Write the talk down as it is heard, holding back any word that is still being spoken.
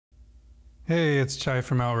Hey, it's Chai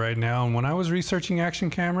from Out Right Now, and when I was researching action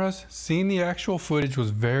cameras, seeing the actual footage was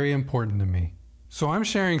very important to me. So I'm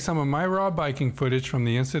sharing some of my raw biking footage from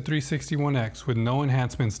the Insta360 One X with no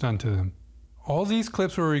enhancements done to them. All these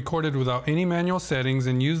clips were recorded without any manual settings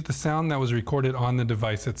and used the sound that was recorded on the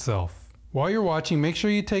device itself. While you're watching, make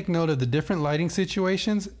sure you take note of the different lighting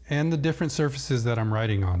situations and the different surfaces that I'm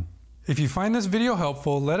riding on. If you find this video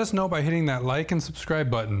helpful, let us know by hitting that like and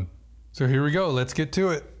subscribe button. So here we go, let's get to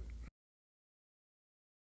it.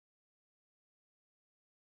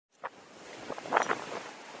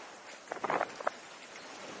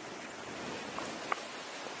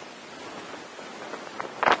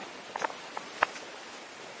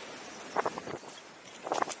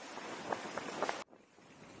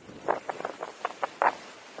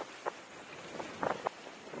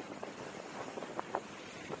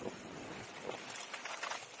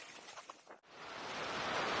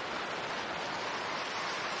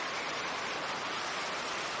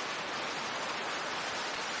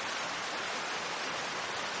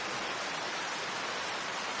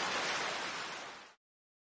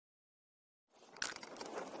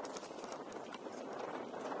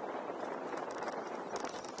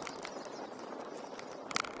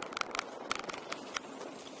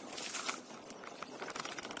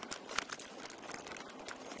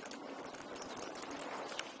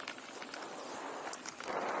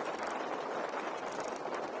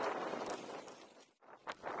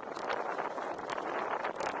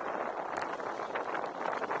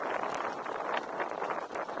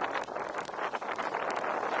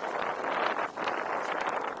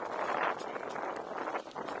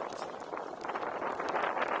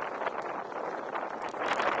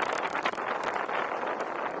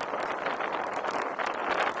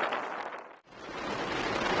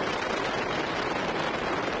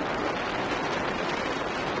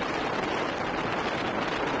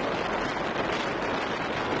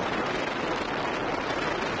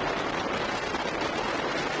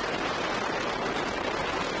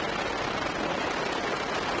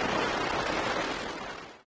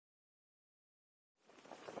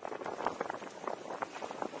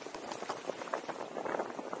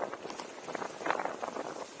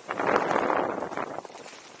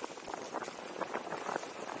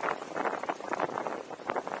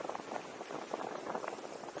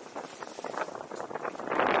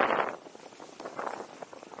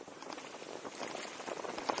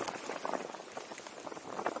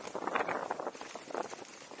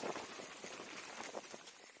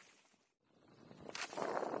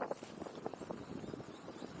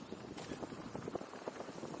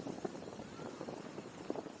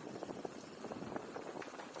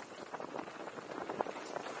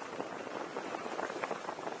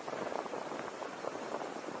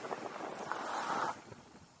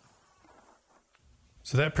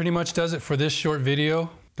 So that pretty much does it for this short video.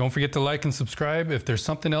 Don't forget to like and subscribe. If there's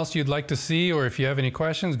something else you'd like to see or if you have any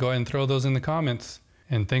questions, go ahead and throw those in the comments.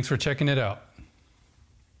 And thanks for checking it out.